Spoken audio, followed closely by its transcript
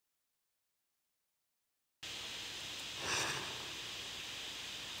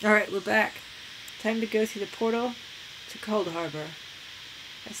Alright, we're back. Time to go through the portal to Coldharbour.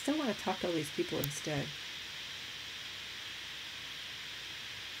 I still want to talk to all these people instead.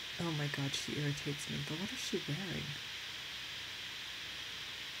 Oh my god, she irritates me. But what is she wearing?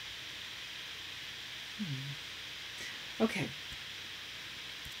 Okay.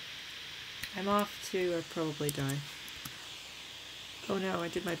 I'm off to probably die. Oh no, I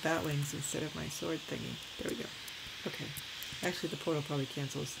did my bat wings instead of my sword thingy. There we go. Okay. Actually, the portal probably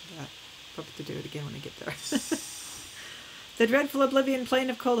cancels that. Probably have to do it again when I get there. The dreadful oblivion plain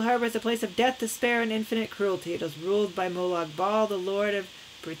of Coldharbour is a place of death, despair, and infinite cruelty. It is ruled by Molag Bal, the lord of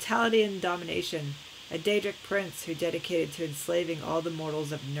brutality and domination, a Daedric prince who dedicated to enslaving all the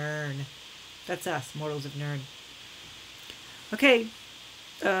mortals of Nirn. That's us, mortals of Nirn. Okay.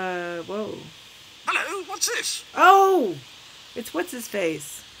 Whoa. Hello, what's this? Oh! It's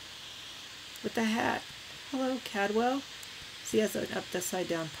what's-his-face. With the hat. Hello, Cadwell. See, he has an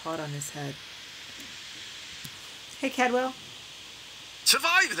upside-down pot on his head. Hey, Cadwell.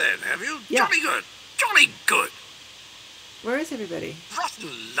 Survived then, have you? Yeah. Jolly good. Jolly good. Where is everybody?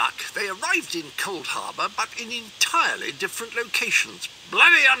 Rotten luck. They arrived in Coldharbour, but in entirely different locations.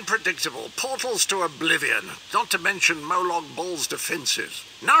 Bloody unpredictable. Portals to oblivion. Not to mention Molag Bal's defences.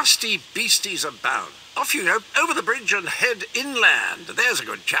 Nasty beasties abound. Off you go, over the bridge and head inland. There's a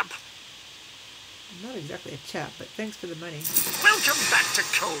good chap. I'm not exactly a chap, but thanks for the money. Welcome back to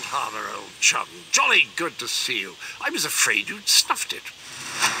Coldharbour, old chum. Jolly good to see you. I was afraid you'd snuffed it.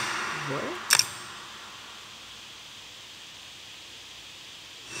 What?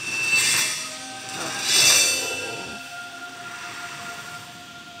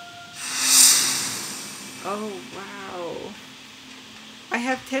 Oh, wow. I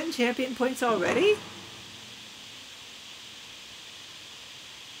have 10 champion points already?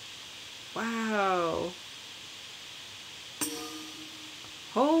 Wow.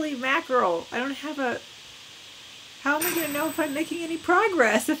 Holy mackerel. I don't have a... How am I going to know if I'm making any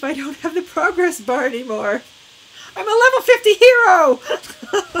progress if I don't have the progress bar anymore? I'm a level 50 hero!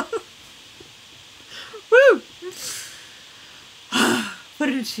 Woo! What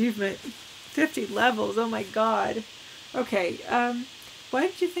an achievement. 50 levels, oh my god. Okay, why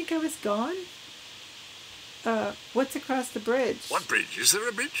did you think I was gone? What's across the bridge? What bridge? Is there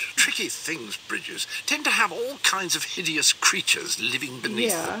a bridge? Tricky things, bridges. Tend to have all kinds of hideous creatures living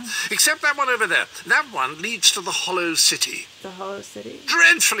beneath them. Except that one over there. That one leads to the Hollow City. The Hollow City?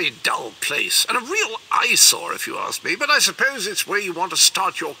 Dreadfully dull place. And a real eyesore, if you ask me. But I suppose it's where you want to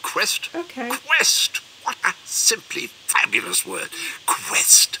start your quest. Okay. Quest. What a simply fabulous word.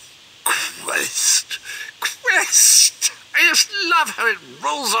 Quest. Quest. Quest. I just love how it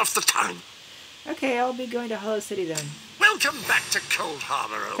rolls off the tongue. Okay, I'll be going to Hollow City then. Welcome back to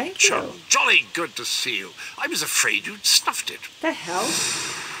Coldharbour, old Thank chum. you. Jolly good to see you. I was afraid you'd snuffed it. The hell?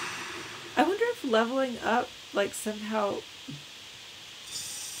 I wonder if leveling up, like, somehow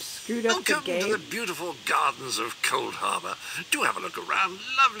screwed up Welcome the game. to the beautiful gardens of Coldharbour. Do have a look around.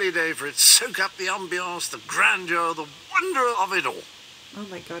 Lovely day for it. Soak up the ambiance, the grandeur, the wonder of it all. Oh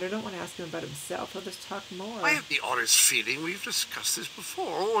my god, I don't want to ask him about himself. He'll just talk more. I have the honest feeling we've discussed this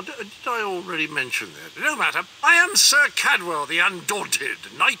before, or did I already mention that? No matter. I am Sir Cadwell, the Undaunted,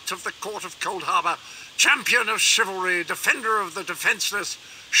 Knight of the Court of Coldharbour, champion of chivalry, defender of the defenceless,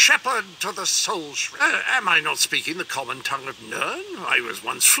 shepherd to the soul. Am I not speaking the common tongue of Nirn? I was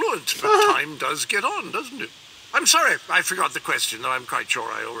once fluent, but time does get on, doesn't it? I'm sorry, I forgot the question, though I'm quite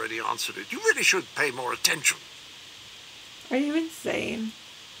sure I already answered it. You really should pay more attention. Are you insane?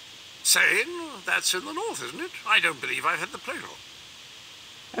 Sane? That's in the north, isn't it? I don't believe I've had the pleasure.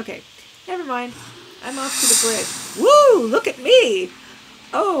 Okay, never mind. I'm off to the bridge. Woo! Look at me!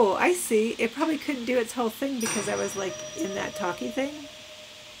 Oh, I see. It probably couldn't do its whole thing because I was, like, in that talky thing.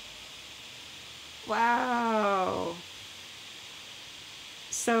 Wow.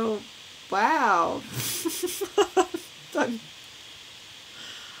 So, wow.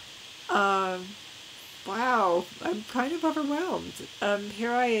 Wow. I'm kind of overwhelmed.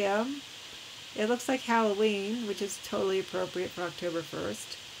 Here I am. It looks like Halloween, which is totally appropriate for October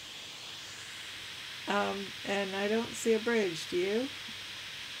 1st. And I don't see a bridge, do you?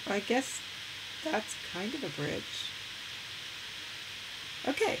 I guess that's kind of a bridge.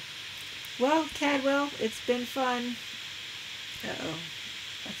 Okay. Well, Cadwell, it's been fun. Uh-oh.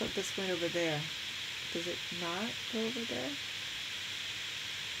 I thought this went over there. Does it not go over there?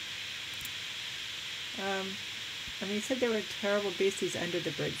 I mean, you said there were terrible beasties under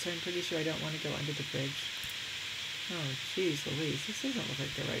the bridge, so I'm pretty sure I don't want to go under the bridge. Oh, jeez Louise. This doesn't look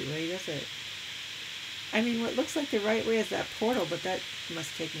like the right way, does it? I mean, what looks like the right way is that portal, but that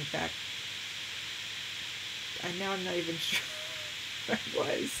must take me back. Now I'm not even sure. I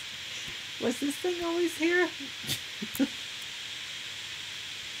was. Was this thing always here?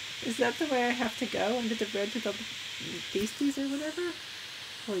 Is that the way I have to go? Under the bridge with all the beasties or whatever?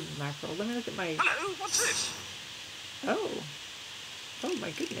 Holy mackerel. Let me look at my... Hello, what's this? Oh. Oh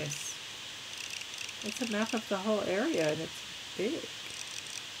my goodness. It's a map of the whole area and it's big.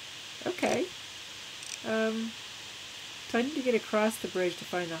 Okay. So I need to get across the bridge to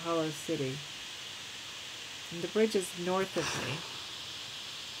find the Hollow City. And the bridge is north of me.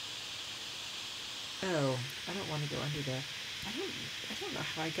 Oh, I don't want to go under there. I don't know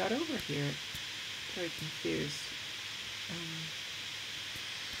how I got over here. Very confused.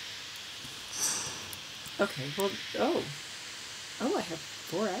 Okay, well, oh, I have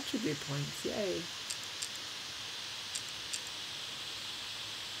 4 attribute points. Yay.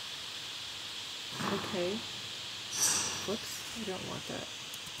 Okay. Whoops, I don't want that.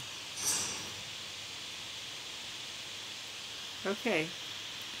 Okay.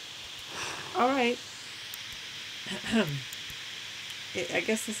 Alright. I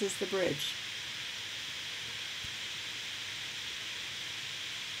guess this is the bridge.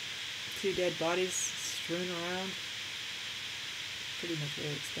 2 dead bodies strewn around. Pretty much what I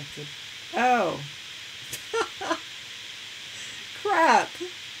expected. Oh! Crap!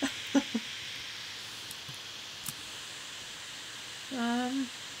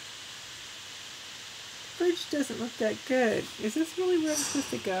 Bridge doesn't look that good. Is this really where I'm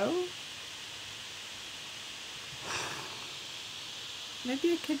supposed to go?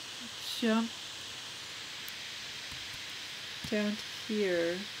 Maybe I could jump down to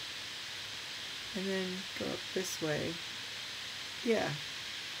here and then go up this way. Yeah.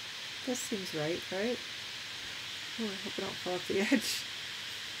 This seems right, right? Oh, I hope I don't fall off the edge.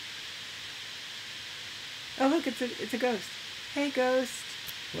 Oh look, it's a ghost. Hey ghost.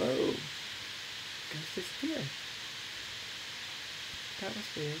 Whoa. Ghost disappeared. That was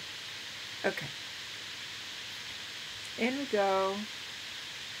weird. Okay. In we go.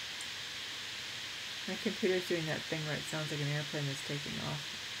 My computer's doing that thing where it sounds like an airplane that's taking off.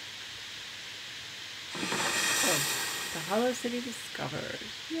 Oh, the Hollow City discovered.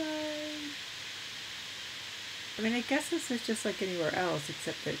 Yay! I mean, I guess this is just like anywhere else,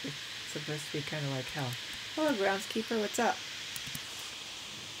 except that it's supposed to be kind of like hell. Hello, groundskeeper, what's up?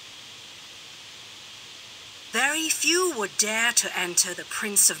 Very few would dare to enter the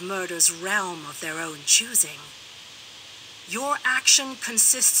Prince of Murder's realm of their own choosing. Your action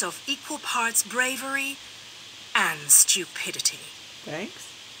consists of equal parts bravery and stupidity. Thanks.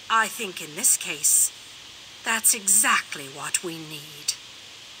 I think in this case, that's exactly what we need.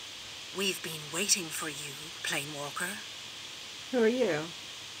 We've been waiting for you, Planewalker. Who are you?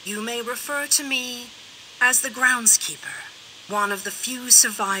 You may refer to me as the groundskeeper, one of the few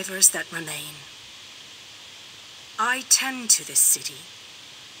survivors that remain. I tend to this city.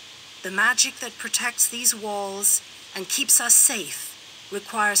 The magic that protects these walls and keeps us safe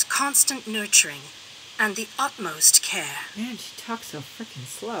requires constant nurturing and the utmost care. Man, she talks so freaking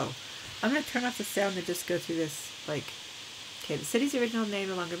slow. I'm going to turn off the sound and just go through this, like... Okay, the city's original name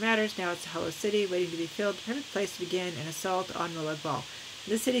no longer matters. Now it's a Hollow City, waiting to be filled. Perfect place to begin an assault on Molag Bal.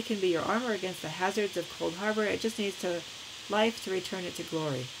 This city can be your armor against the hazards of Coldharbour. It just needs life to return it to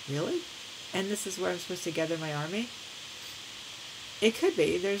glory. Really? And this is where I'm supposed to gather my army? It could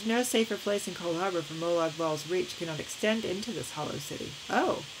be. There's no safer place in Coldharbour for Molag Bal's reach cannot extend into this Hollow City.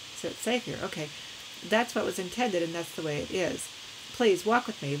 Oh, so it's safe here. Okay, that's what was intended, and that's the way it is. Please, walk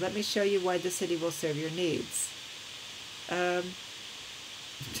with me. Let me show you why the city will serve your needs. I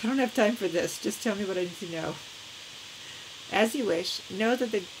don't have time for this. Just tell me what I need to know. As you wish, know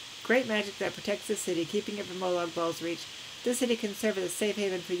that the great magic that protects the city, keeping it from Molag Bal's reach, this city can serve as a safe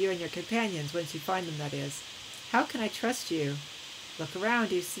haven for you and your companions, once you find them, that is. How can I trust you? Look around.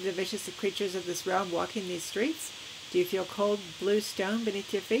 Do you see the vicious creatures of this realm walking these streets? Do you feel cold blue stone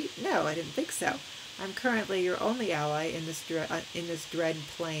beneath your feet? No, I didn't think so. I'm currently your only ally in this dread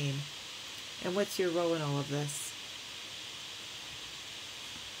plane. And what's your role in all of this?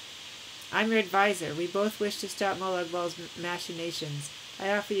 I'm your advisor. We both wish to stop Molag Bal's machinations.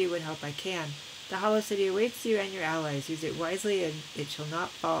 I offer you what help I can. The Hollow City awaits you and your allies. Use it wisely and it shall not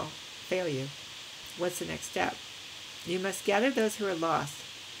fail you. What's the next step? You must gather those who are lost.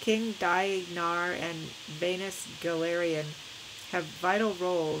 King Dainar and Venus Galarian have vital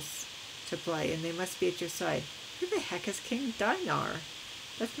roles to play, and they must be at your side. Who the heck is King Dainar?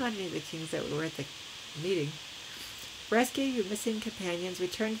 That's not any of the kings that were at the meeting. Rescue your missing companions,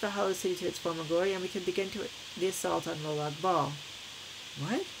 return to the Hollow City to its former glory, and we can begin the assault on Molag Bal.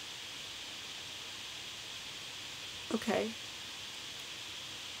 What? Okay.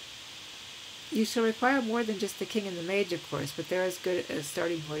 You shall require more than just the king and the mage, of course, but they're as good a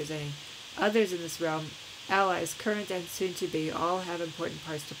starting point as any. Others in this realm, allies, current and soon to be, all have important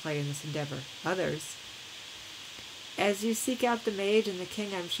parts to play in this endeavor. Others. As you seek out the mage and the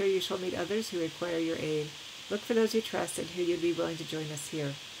king, I'm sure you shall meet others who require your aid. Look for those you trust and who you'd be willing to join us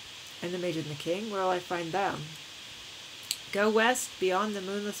here. And the mage and the king, where will I find them? Go west, beyond the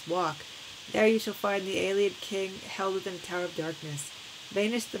moonless walk. There you shall find the Aeolian king held within a tower of darkness.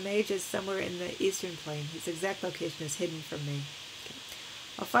 Venus the mage is somewhere in the eastern plain. His exact location is hidden from me. Okay.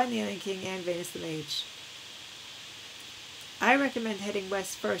 I'll find the Alien King and Venus the mage. I recommend heading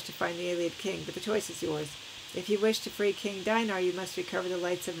west first to find the Alien King, but the choice is yours. If you wish to free King Dinar, you must recover the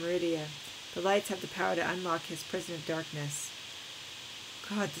lights of Meridia. The lights have the power to unlock his prison of darkness.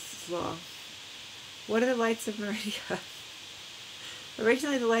 God, this is long. What are the lights of Meridia?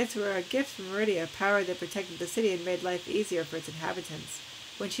 Originally, the lights were a gift from Meridia, a power that protected the city and made life easier for its inhabitants.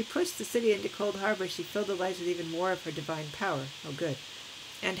 When she pushed the city into Coldharbour, she filled the lights with even more of her divine power. Oh, good.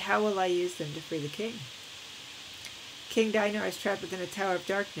 And how will I use them to free the king? King Dinar is trapped within a tower of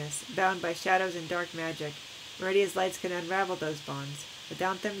darkness, bound by shadows and dark magic. Meridia's lights can unravel those bonds.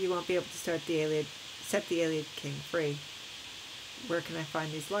 Without them, you won't be able to set the Alien King free. Where can I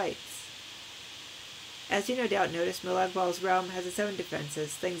find these lights? As you no doubt noticed, Milagbal's realm has its own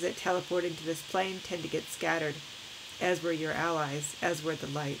defenses. Things that teleport into this plane tend to get scattered, as were your allies, as were the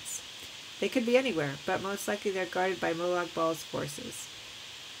lights. They could be anywhere, but most likely they're guarded by Milagbal's forces.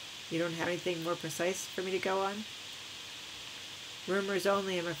 You don't have anything more precise for me to go on? Rumors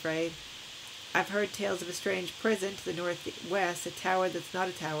only, I'm afraid. I've heard tales of a strange prison to the northwest, a tower that's not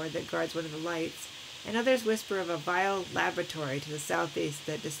a tower that guards one of the lights, and others whisper of a vile laboratory to the southeast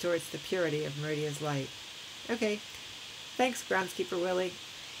that distorts the purity of Meridia's light. Okay. Thanks, Groundskeeper Willie.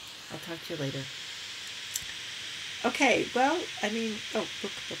 I'll talk to you later. Okay, well, I mean, book.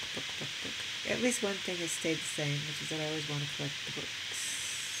 At least one thing has stayed the same, which is that I always want to collect the books.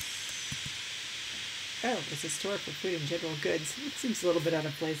 Oh, it's a store for food and general goods. It seems a little bit out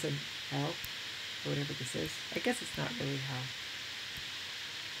of place in hell, or whatever this is. I guess it's not really hell.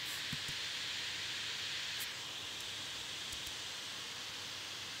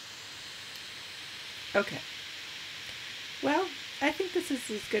 Okay. Well, I think this is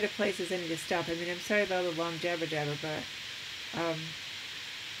as good a place as any to stop. I mean, I'm sorry about all the long jabber, but I'm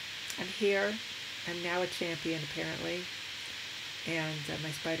here. I'm now a champion, apparently. And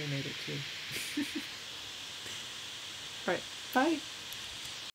my spider made it, too. Alright, bye.